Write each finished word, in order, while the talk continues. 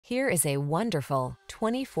Here is a wonderful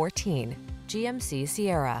 2014 GMC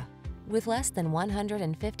Sierra. With less than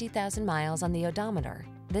 150,000 miles on the odometer,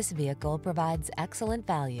 this vehicle provides excellent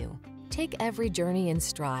value. Take every journey in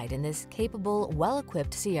stride in this capable,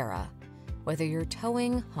 well-equipped Sierra. Whether you're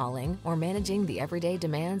towing, hauling, or managing the everyday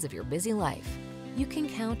demands of your busy life, you can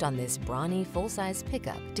count on this brawny full-size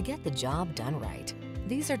pickup to get the job done right.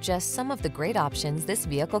 These are just some of the great options this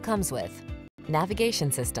vehicle comes with: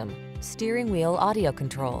 navigation system, steering wheel audio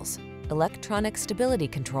controls, electronic stability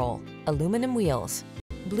control, aluminum wheels,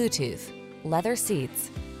 Bluetooth, leather seats,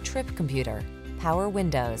 trip computer, power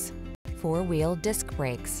windows, four-wheel disc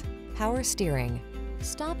brakes, power steering.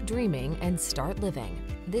 Stop dreaming and start living.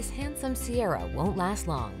 This handsome Sierra won't last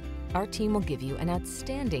long. Our team will give you an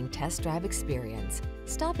outstanding test drive experience.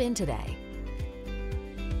 Stop in today.